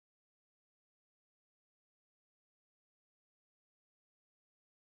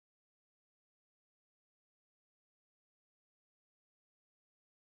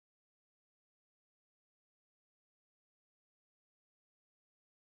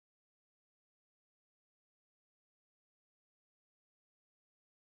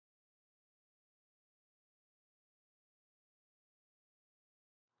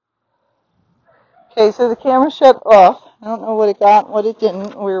Okay, so the camera shut off. I don't know what it got and what it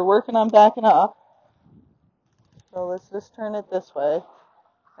didn't. We were working on backing up. So let's just turn it this way,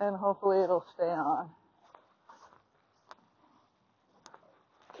 and hopefully it'll stay on.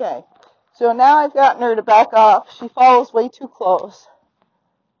 Okay, so now I've gotten her to back off. She follows way too close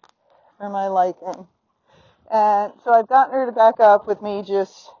for my liking. And so I've gotten her to back up with me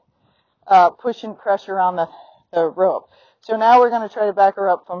just pushing pressure on the rope. So now we're going to try to back her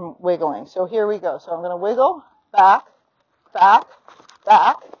up from wiggling. So here we go. So I'm going to wiggle, back, back,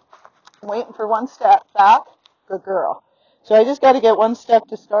 back. I'm waiting for one step, back, good girl. So I just got to get one step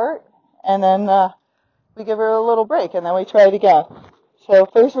to start, and then we give her a little break, and then we try it again. So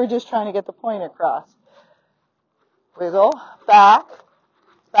first we're just trying to get the point across. Wiggle, back,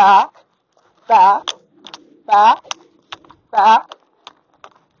 back, back, back, back.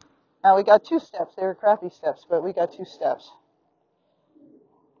 Now we got 2 steps. They were crappy steps, but we got 2 steps.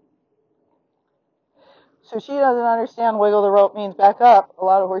 So she doesn't understand wiggle the rope means back up. A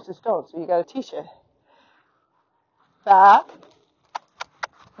lot of horses don't, so you got to teach it. Back.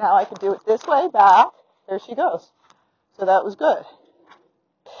 Now I can do it this way, back. There she goes. So that was good.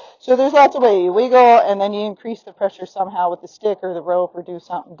 So there's lots of ways. You wiggle, and then you increase the pressure somehow with the stick or the rope or do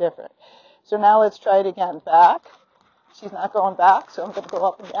something different. So now let's try it again. Back. She's not going back, so I'm going to go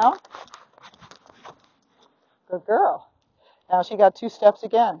up and down. Good girl. Now she got 2 steps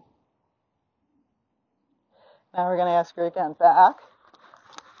again. Now we're going to ask her again. Back,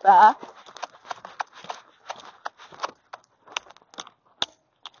 back.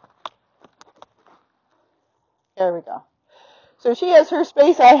 There we go. So she has her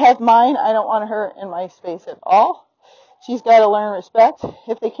space, I have mine. I don't want her in my space at all. She's got to learn respect.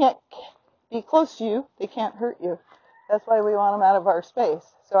 If they can't be close to you, they can't hurt you. That's why we want them out of our space.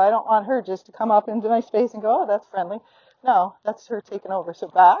 So I don't want her just to come up into my space and go, oh, that's friendly. No, that's her taking over. So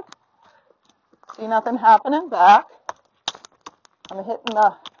back. See nothing happening? Back. I'm hitting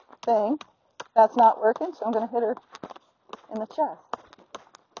the thing. That's not working, so I'm going to hit her in the chest.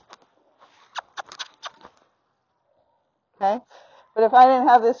 Okay? But if I didn't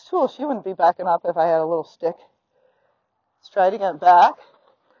have this tool, she wouldn't be backing up if I had a little stick. Let's try it again. Back.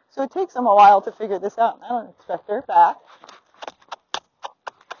 So it takes them a while to figure this out. I don't expect her. Back.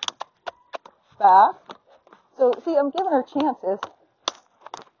 Back. So, see, I'm giving her chances.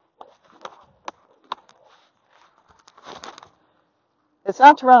 It's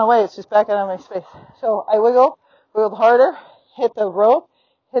not to run away. It's just back out of my space. So I wiggled harder, hit the rope,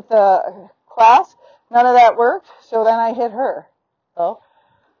 hit the clasp. None of that worked, so then I hit her. So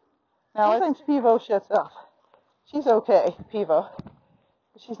now sometimes Pivo shuts off. She's okay, Pivo,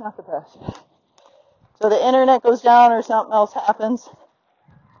 but she's not the best. So the internet goes down or something else happens.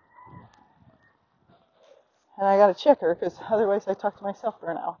 And I got to check her because otherwise I talk to myself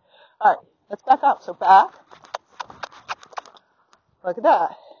for an hour. All right, let's back up. So back. Look at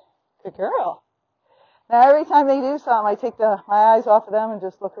that. Good girl. Now every time they do something, I take my eyes off of them and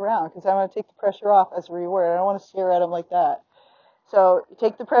just look around because I want to take the pressure off as a reward. I don't want to stare at them like that. So you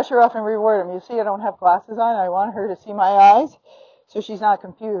take the pressure off and reward them. You see I don't have glasses on. I want her to see my eyes so she's not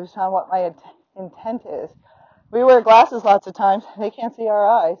confused on what my intent is. We wear glasses lots of times. They can't see our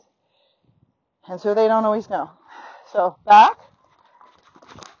eyes. And so they don't always know. So back.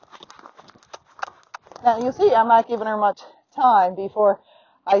 Now you see I'm not giving her much time before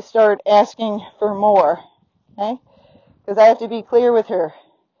I start asking for more. Okay? Because I have to be clear with her.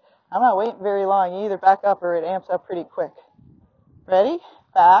 I'm not waiting very long. You either back up or it amps up pretty quick. Ready?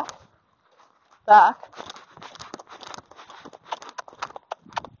 Back. Back.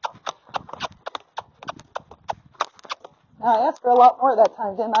 Now I asked for a lot more that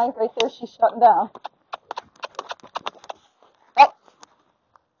time, didn't I? Right there, she's shutting down. Oh.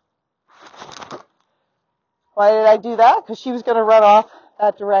 Why did I do that? Because she was going to run off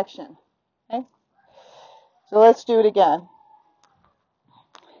that direction. Okay? So let's do it again.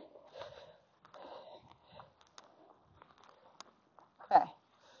 Okay.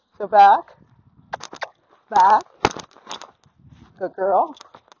 So back. Back. Good girl.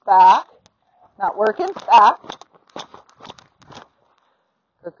 Back. Not working. Back.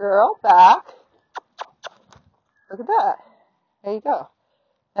 Good girl. Back. Look at that. There you go.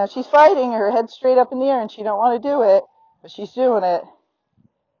 Now she's fighting. Her head's straight up in the air and she don't want to do it, but she's doing it.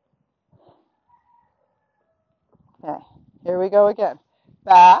 Okay. Here we go again.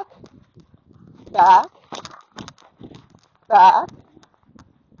 Back. Back. Back.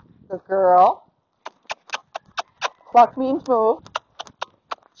 Good girl. Cluck means move.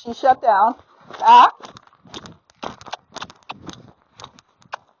 She shut down. Back.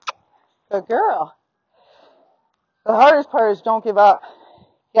 Good girl. The hardest part is don't give up.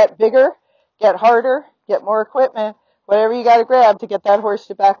 Get bigger, get harder, get more equipment, whatever you got to grab to get that horse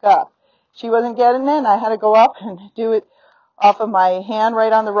to back up. She wasn't getting in. I had to go up and do it off of my hand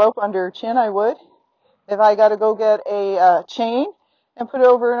right on the rope under her chin, I would. If I got to go get a chain and put it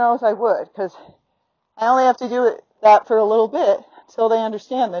over her nose, I would, because I only have to do that for a little bit until they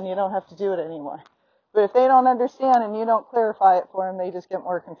understand, then you don't have to do it anymore. But if they don't understand and you don't clarify it for them, they just get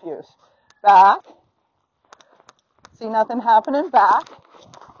more confused. Back. See nothing happening? Back.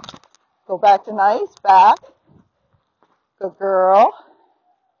 Go back to nice. Back. Good girl.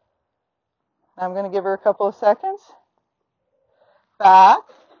 I'm going to give her a couple of seconds. Back.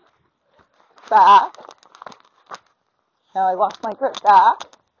 Back. Now I lost my grip. Back.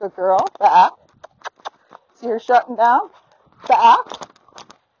 Good girl. Back. See her shutting down? Back.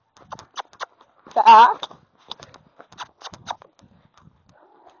 Back.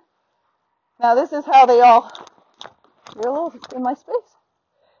 Now this is how they all, you're a little in my space.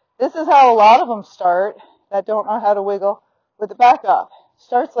 This is how a lot of them start that don't know how to wiggle with the back up.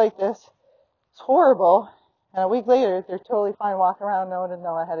 Starts like this. It's horrible. And a week later, they're totally fine walking around knowing and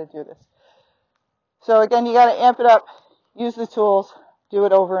know how to do this. So again, you got to amp it up, use the tools, do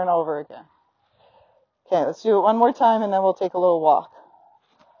it over and over again. Okay, let's do it one more time and then we'll take a little walk.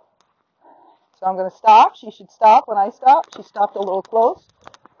 So I'm going to stop. She should stop when I stop. She stopped a little close.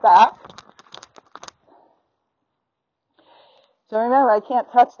 Back. So remember, I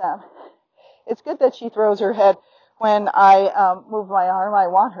can't touch them. It's good that she throws her head when I move my arm. I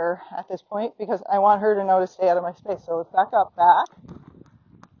want her at this point because I want her to know to stay out of my space. So let's back up. Back.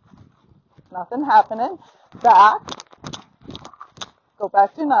 Nothing happening. Back. Go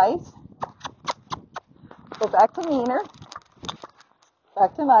back to nice. Go back to meaner.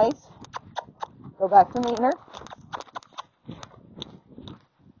 Back to nice. Go back to meaner.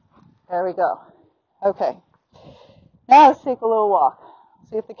 There we go. Okay. Now let's take a little walk.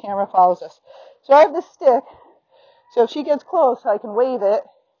 See if the camera follows us. So I have this stick. So if she gets close, I can wave it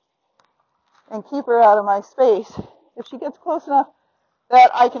and keep her out of my space. If she gets close enough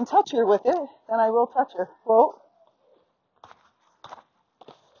that I can touch her with it, then I will touch her. Whoa.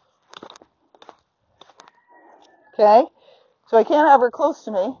 Okay. So I can't have her close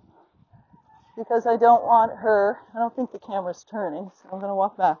to me because I don't want her, I don't think the camera's turning, so I'm going to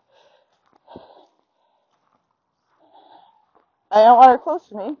walk back. I don't want her close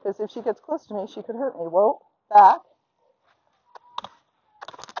to me, because if she gets close to me, she could hurt me. Whoa, back.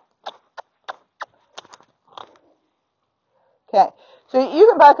 Okay, so you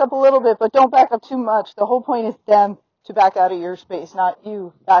can back up a little bit, but don't back up too much. The whole point is them to back out of your space, not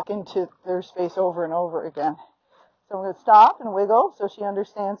you back into their space over and over again. So I'm going to stop and wiggle so she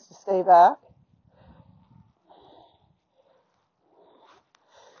understands to stay back.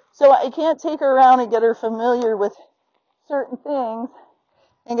 So I can't take her around and get her familiar with certain things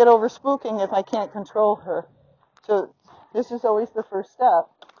and get over spooking if I can't control her. So this is always the first step.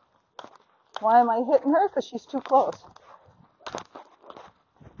 Why am I hitting her? Because she's too close.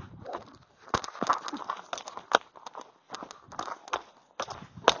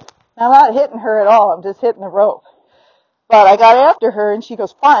 Now, I'm not hitting her at all. I'm just hitting the rope. But I got after her and she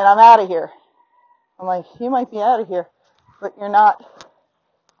goes, fine, I'm out of here. I'm like, you might be out of here, but you're not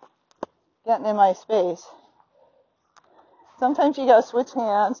getting in my space. Sometimes you got to switch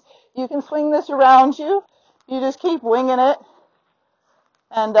hands. You can swing this around you. You just keep winging it.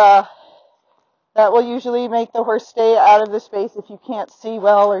 And that will usually make the horse stay out of the space if you can't see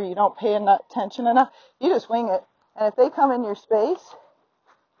well or you don't pay attention enough. You just wing it. And if they come in your space,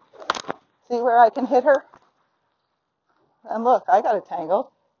 see where I can hit her? And look, I got it tangled.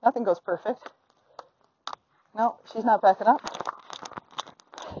 Nothing goes perfect. No, she's not backing up.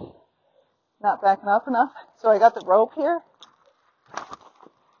 Not backing up enough. So I got the rope here.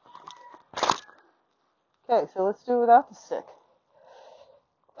 Okay, so let's do it without the stick.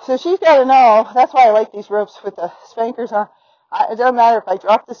 So she's got to know, that's why I like these ropes with the spankers on. It doesn't matter if I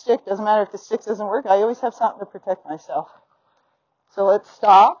drop the stick, doesn't matter if the stick doesn't work, I always have something to protect myself. So let's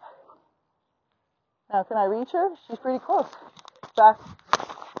stop. Now can I reach her? She's pretty close. Back.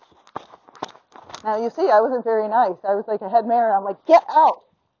 Now you see, I wasn't very nice. I was like a head mare, and I'm like, get out!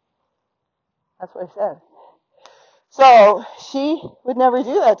 That's what I said. So she would never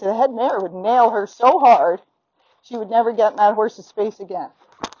do that to the head mare. Would nail her so hard, she would never get in that horse's space again.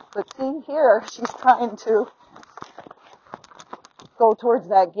 But see here, she's trying to go towards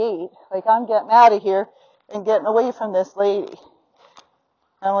that gate. Like, I'm getting out of here and getting away from this lady.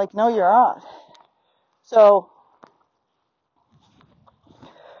 And I'm like, no, you're not. So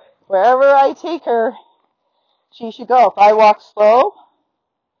wherever I take her, she should go. If I walk slow,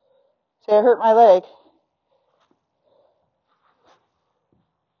 say I hurt my leg.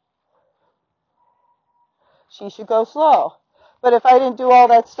 she should go slow. But if I didn't do all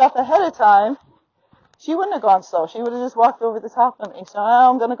that stuff ahead of time, she wouldn't have gone slow. She would have just walked over the top of me. So now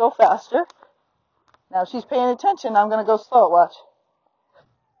I'm going to go faster. Now she's paying attention. I'm going to go slow. Watch.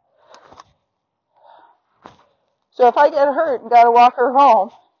 So if I get hurt and got to walk her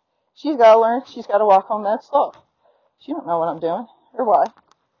home, she's got to learn she's got to walk home that slow. She don't know what I'm doing or why.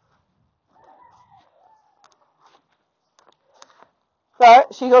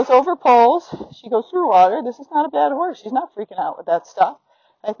 But she goes over poles. She goes through water. This is not a bad horse. She's not freaking out with that stuff.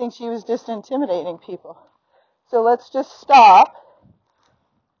 I think she was just intimidating people. So let's just stop.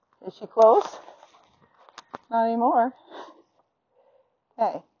 Is she close? Not anymore.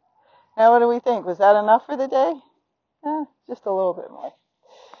 Okay. Now what do we think? Was that enough for the day? Just a little bit more.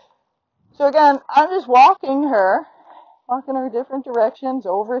 So again, I'm just walking her different directions,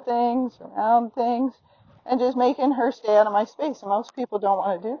 over things, around things, and just making her stay out of my space. And most people don't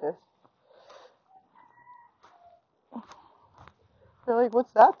want to do this. They're like,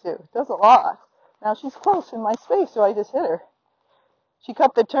 what's that do? It does a lot. Now she's close in my space, so I just hit her. She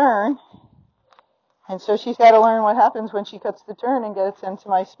cut the turn, and so she's got to learn what happens when she cuts the turn and gets into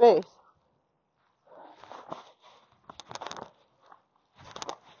my space.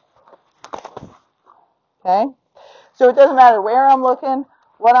 Okay? So it doesn't matter where I'm looking,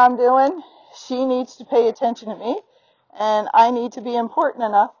 what I'm doing. She needs to pay attention to me, and I need to be important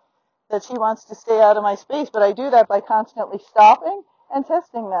enough that she wants to stay out of my space. But I do that by constantly stopping and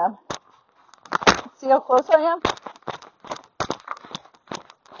testing them. See how close I am?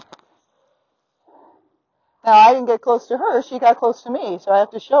 Now, I didn't get close to her. She got close to me. So I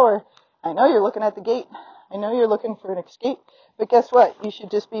have to show her, I know you're looking at the gate. I know you're looking for an escape. But guess what? You should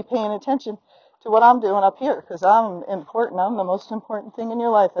just be paying attention to what I'm doing up here, because I'm important. I'm the most important thing in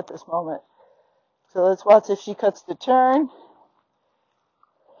your life at this moment. So let's watch if she cuts the turn.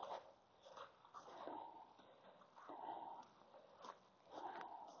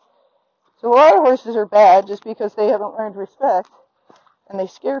 So a lot of horses are bad just because they haven't learned respect, and they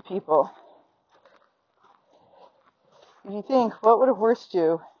scare people. If you think, what would a horse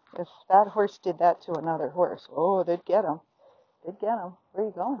do if that horse did that to another horse? Oh, they'd get him. They'd get him. Where are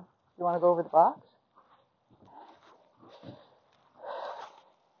you going? You want to go over the box?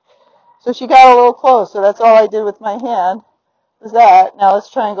 So she got a little close, so that's all I did with my hand was that. Now let's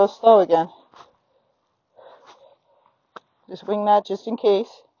try and go slow again. Just wing that just in case.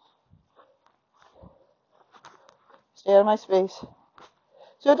 Stay out of my space.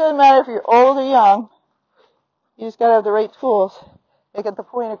 So it doesn't matter if you're old or young. You just got to have the right tools to get the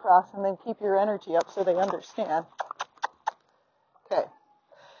point across and then keep your energy up so they understand. Okay.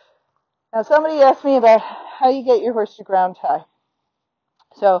 Now somebody asked me about how you get your horse to ground tie.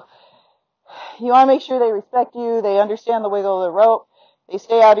 So you want to make sure they respect you, they understand the wiggle of the rope, they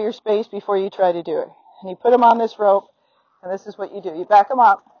stay out of your space before you try to do it. And you put them on this rope, and this is what you do. You back them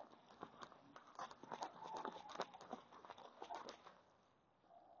up.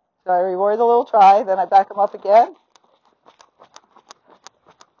 So I reward the little try, then I back them up again.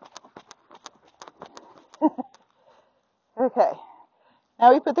 Okay.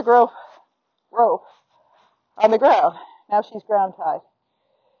 Now we put the rope on the ground. Now she's ground tied.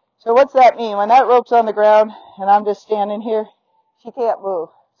 So what's that mean? When that rope's on the ground and I'm just standing here, she can't move.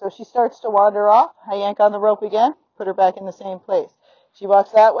 So she starts to wander off. I yank on the rope again, put her back in the same place. She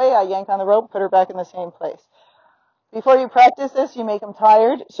walks that way, I yank on the rope, put her back in the same place. Before you practice this, you make them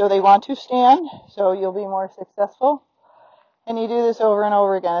tired so they want to stand, so you'll be more successful. And you do this over and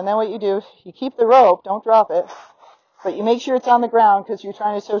over again. And then what you do, you keep the rope, don't drop it, but you make sure it's on the ground because you're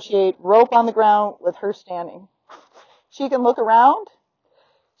trying to associate rope on the ground with her standing. She can look around.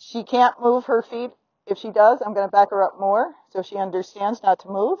 She can't move her feet. If she does, I'm going to back her up more so she understands not to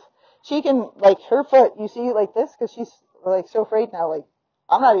move. She can, like her foot, you see like this, because she's like so afraid now, like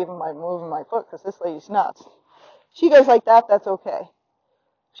I'm not even moving my foot because this lady's nuts. She goes like that, that's okay. If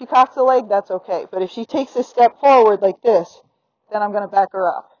she cocks a leg, that's okay. But if she takes a step forward like this, then I'm going to back her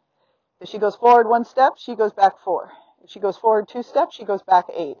up. If she goes forward 1 step, she goes back 4. If she goes forward 2 steps, she goes back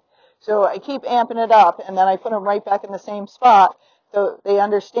 8. So I keep amping it up, and then I put them right back in the same spot so they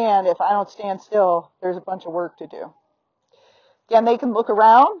understand if I don't stand still, there's a bunch of work to do. Again, they can look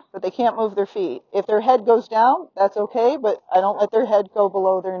around, but they can't move their feet. If their head goes down, that's okay, but I don't let their head go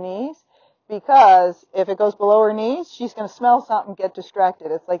below their knees, because if it goes below her knees, she's going to smell something, get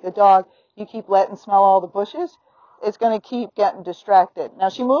distracted. It's like a dog, you keep letting smell all the bushes, it's going to keep getting distracted. Now,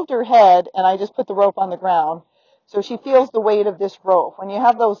 she moved her head, and I just put the rope on the ground, so she feels the weight of this rope. When you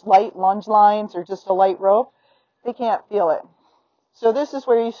have those light lunge lines or just a light rope, they can't feel it. So this is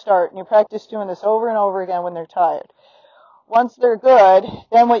where you start, and you practice doing this over and over again when they're tired. Once they're good,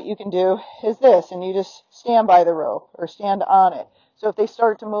 then what you can do is this, and you just stand by the rope or stand on it. So if they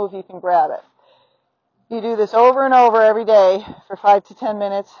start to move, you can grab it. You do this over and over every day for 5 to 10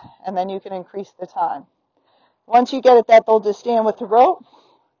 minutes, and then you can increase the time. Once you get it that they'll just stand with the rope,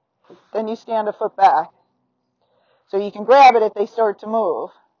 then you stand a foot back. So you can grab it if they start to move.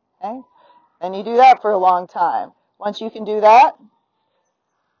 Okay? And you do that for a long time. Once you can do that,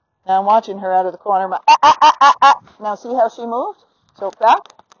 now I'm watching her out of the corner. Now see how she moved? So back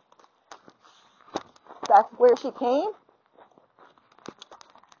where she came.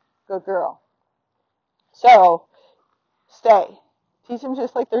 Good girl. So, stay. Teach them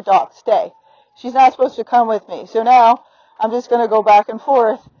just like their dog. Stay. She's not supposed to come with me. So now, I'm just going to go back and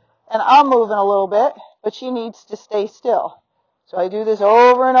forth, and I'm moving a little bit, but she needs to stay still. So I do this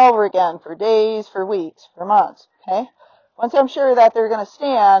over and over again for days, for weeks, for months. Okay? Once I'm sure that they're going to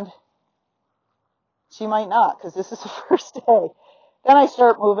stand, she might not, because this is the first day. Then I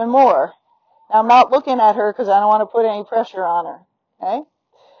start moving more. Now, I'm not looking at her because I don't want to put any pressure on her. Okay?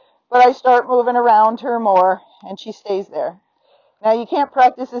 But I start moving around her more, and she stays there. Now, you can't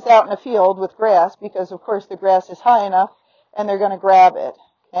practice this out in a field with grass because, of course, the grass is high enough, and they're going to grab it.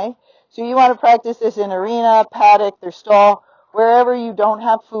 Okay? So you want to practice this in arena, paddock, their stall, wherever you don't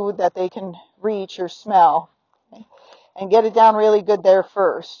have food that they can reach or smell. Okay? And get it down really good there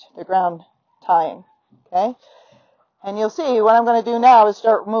first, the ground tying. Okay? And you'll see what I'm going to do now is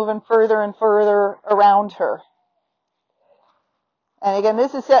start moving further and further around her. And again,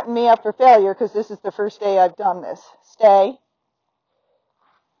 this is setting me up for failure because this is the first day I've done this. Stay.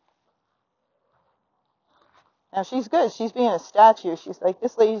 Now she's good. She's being a statue. She's like,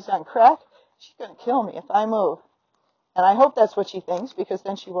 this lady's on crack. She's going to kill me if I move. And I hope that's what she thinks because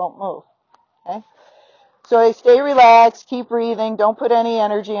then she won't move. Okay? So I stay relaxed, keep breathing, don't put any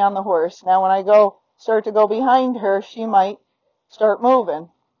energy on the horse. Now when I start to go behind her, she might start moving.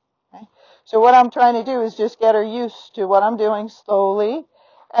 Okay? So what I'm trying to do is just get her used to what I'm doing slowly,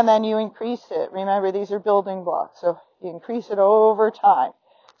 and then you increase it. Remember, these are building blocks, so you increase it over time.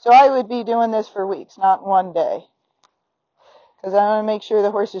 So I would be doing this for weeks, not one day, because I want to make sure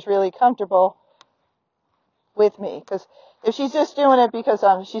the horse is really comfortable with me. Because if she's just doing it because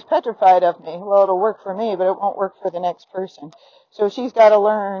she's petrified of me, well, it'll work for me, but it won't work for the next person. So she's got to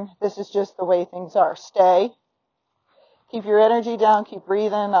learn this is just the way things are. Stay. Keep your energy down. Keep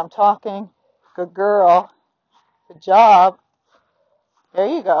breathing. I'm talking. Good girl. Good job. There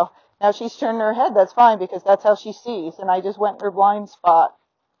you go. Now she's turning her head. That's fine because that's how she sees. And I just went in her blind spot.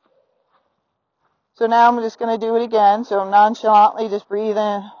 So now I'm just going to do it again. So nonchalantly just breathe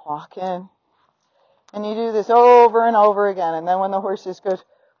in, walk in. And you do this over and over again. And then when the horse is good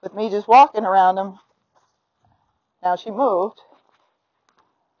with me just walking around him, now she moved.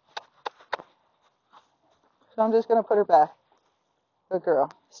 So I'm just going to put her back. Good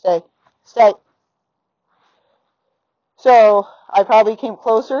girl. Stay. Stay. So I probably came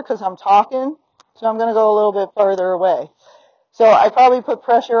closer because I'm talking. So I'm going to go a little bit farther away. So I probably put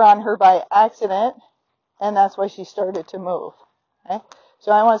pressure on her by accident. And that's why she started to move. Okay?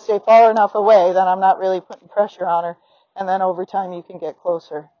 So I want to stay far enough away that I'm not really putting pressure on her. And then over time you can get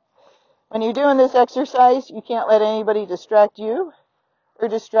closer. When you're doing this exercise, you can't let anybody distract you or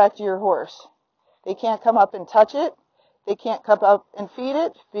distract your horse. They can't come up and touch it. They can't come up and feed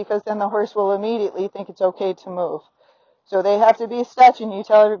it because then the horse will immediately think it's okay to move. So they have to be a statue, and you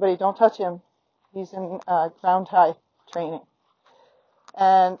tell everybody, don't touch him. He's in ground high training.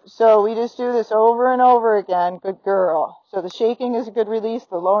 And so we just do this over and over again. Good girl. So the shaking is a good release.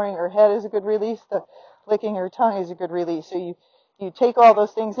 The lowering her head is a good release. The licking her tongue is a good release. So you take all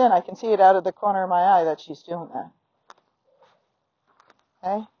those things in. I can see it out of the corner of my eye that she's doing that.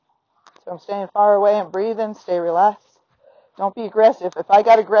 Okay? So I'm staying far away and breathing. Stay relaxed. Don't be aggressive. If I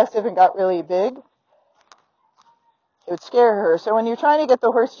got aggressive and got really big, it would scare her. So when you're trying to get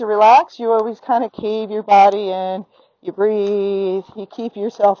the horse to relax, you always kind of cave your body in. You breathe. You keep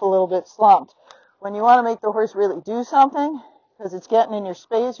yourself a little bit slumped. When you want to make the horse really do something, because it's getting in your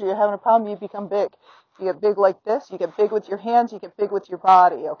space or you're having a problem, you become big. You get big like this. You get big with your hands. You get big with your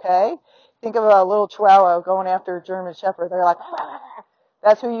body, okay? Think of a little chihuahua going after a German shepherd. They're like,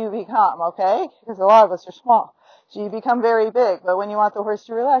 that's who you become, okay? Because a lot of us are small. So you become very big. But when you want the horse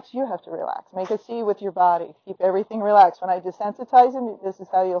to relax, you have to relax. Make a C with your body. Keep everything relaxed. When I desensitize him, this is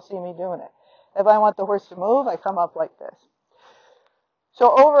how you'll see me doing it. If I want the horse to move, I come up like this.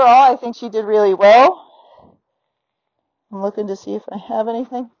 So overall, I think she did really well. I'm looking to see if I have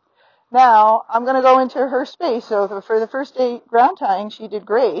anything. Now, I'm going to go into her space. So for the first day ground tying, she did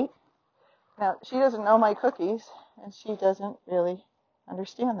great. Now, she doesn't know my cookies, and she doesn't really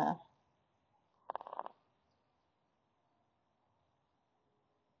understand that.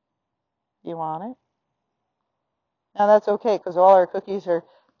 You want it? Now that's okay, because all our cookies are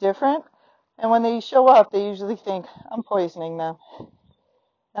different. And when they show up, they usually think, I'm poisoning them.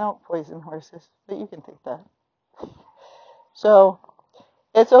 I don't poison horses, but you can think that. So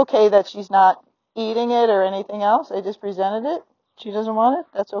it's okay that she's not eating it or anything else. I just presented it. She doesn't want it.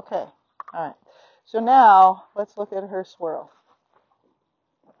 That's okay. All right. So now let's look at her swirl.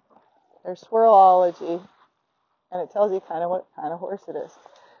 There's swirlology, and it tells you kind of what kind of horse it is.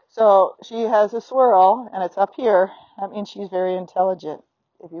 So she has a swirl, and it's up here. That means she's very intelligent,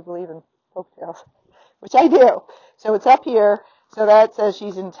 if you believe in folktales, which I do. So it's up here. So that says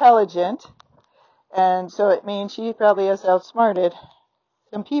she's intelligent. And so it means she probably has outsmarted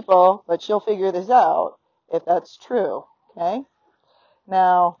some people, but she'll figure this out if that's true. Okay?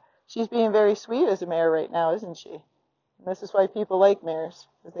 Now, she's being very sweet as a mare right now, isn't she? And this is why people like mares,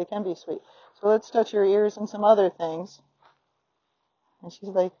 because they can be sweet. So let's touch her ears and some other things. And she's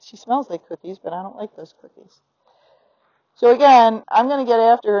like, she smells like cookies, but I don't like those cookies. So again, I'm going to get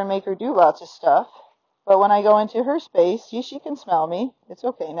after her and make her do lots of stuff. But when I go into her space, she can smell me. It's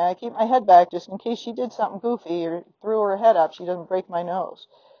okay. Now I keep my head back just in case she did something goofy or threw her head up. She doesn't break my nose,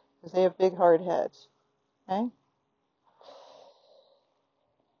 because they have big, hard heads. Okay?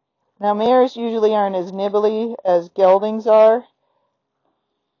 Now mares usually aren't as nibbly as geldings are.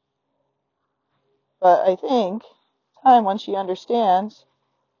 But I think, time once she understands,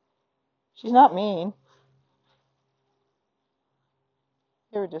 she's not mean.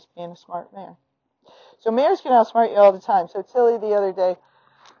 You're just being a smart mare. So mares can outsmart you all the time. So Tilly the other day,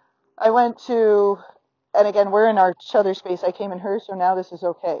 I went to, and again, we're in our other space. I came in hers, so now this is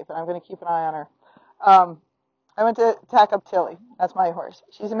okay, but I'm going to keep an eye on her. I went to tack up Tilly. That's my horse.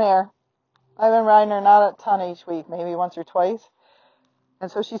 She's a mare. I've been riding her not a ton each week, maybe once or twice.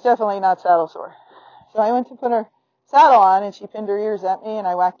 And so she's definitely not saddle sore. So I went to put her saddle on, and she pinned her ears at me, and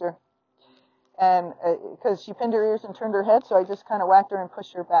I whacked her. And because she pinned her ears and turned her head, so I just kind of whacked her and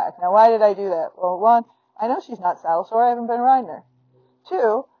pushed her back. Now, why did I do that? Well, one, I know she's not saddle sore. I haven't been riding her.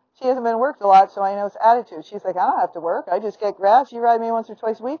 Two, she hasn't been worked a lot, so I know it's attitude. She's like, I don't have to work. I just get grass. You ride me once or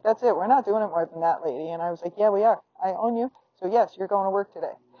twice a week. That's it. We're not doing it more than that, lady. And I was like, yeah, we are. I own you. So, yes, you're going to work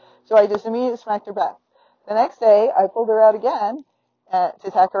today. So I just immediately smacked her back. The next day, I pulled her out again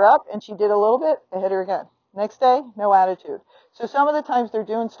to tack her up, and she did a little bit. I hit her again. Next day, no attitude. So some of the times they're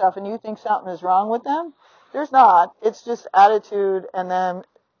doing stuff and you think something is wrong with them. There's not. It's just attitude and them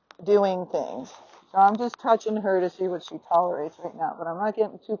doing things. So I'm just touching her to see what she tolerates right now. But I'm not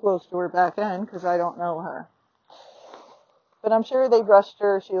getting too close to her back end because I don't know her. But I'm sure they brushed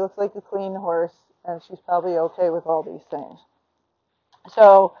her. She looks like a clean horse, and she's probably okay with all these things.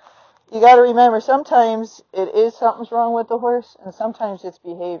 So you got to remember, sometimes it is something's wrong with the horse, and sometimes it's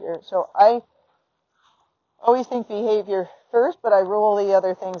behavior. So I always think behavior first, but I rule the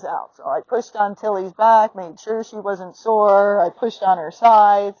other things out. So I pushed on Tilly's back, made sure she wasn't sore. I pushed on her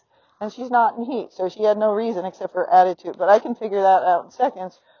sides, and she's not in heat, so she had no reason except for attitude. But I can figure that out in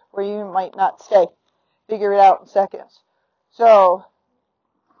seconds, where you might not stay. Figure it out in seconds. So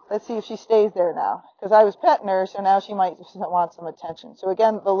let's see if she stays there now, because I was petting her, so now she might want some attention. So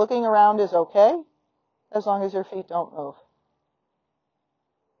again, the looking around is okay, as long as her feet don't move.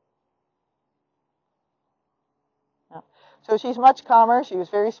 So she's much calmer. She was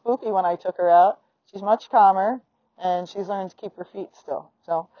very spooky when I took her out. She's much calmer, and she's learned to keep her feet still.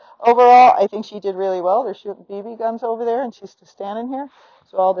 So overall, I think she did really well. They're shooting BB guns over there, and she's just standing here.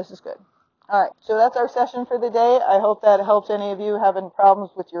 So all this is good. All right, so that's our session for the day. I hope that helps any of you having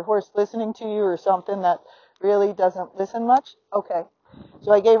problems with your horse listening to you or something that really doesn't listen much. Okay.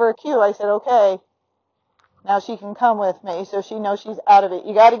 So I gave her a cue. I said, okay, now she can come with me, so she knows she's out of it.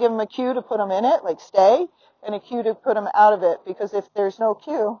 You got to give them a cue to put them in it, like stay, and a cue to put them out of it, because if there's no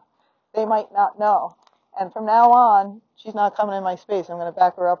cue, they might not know. And from now on, she's not coming in my space. I'm going to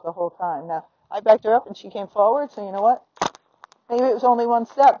back her up the whole time. Now, I backed her up, and she came forward, so you know what? Maybe it was only one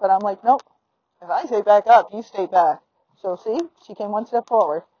step, but I'm like, nope. If I say back up, you stay back. So see, she came one step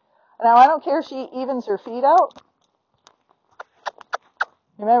forward. Now, I don't care if she evens her feet out.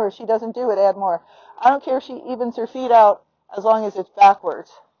 Remember, she doesn't do it, add more. I don't care if she evens her feet out as long as it's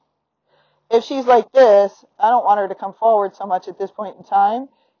backwards. If she's like this, I don't want her to come forward so much at this point in time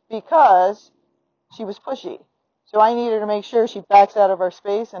because she was pushy. So I need her to make sure she backs out of our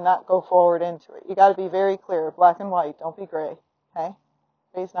space and not go forward into it. You got to be very clear, black and white. Don't be gray. Okay?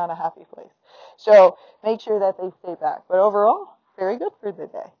 Gray's not a happy place. So make sure that they stay back. But overall, very good for the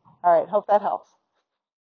day. All right. Hope that helps.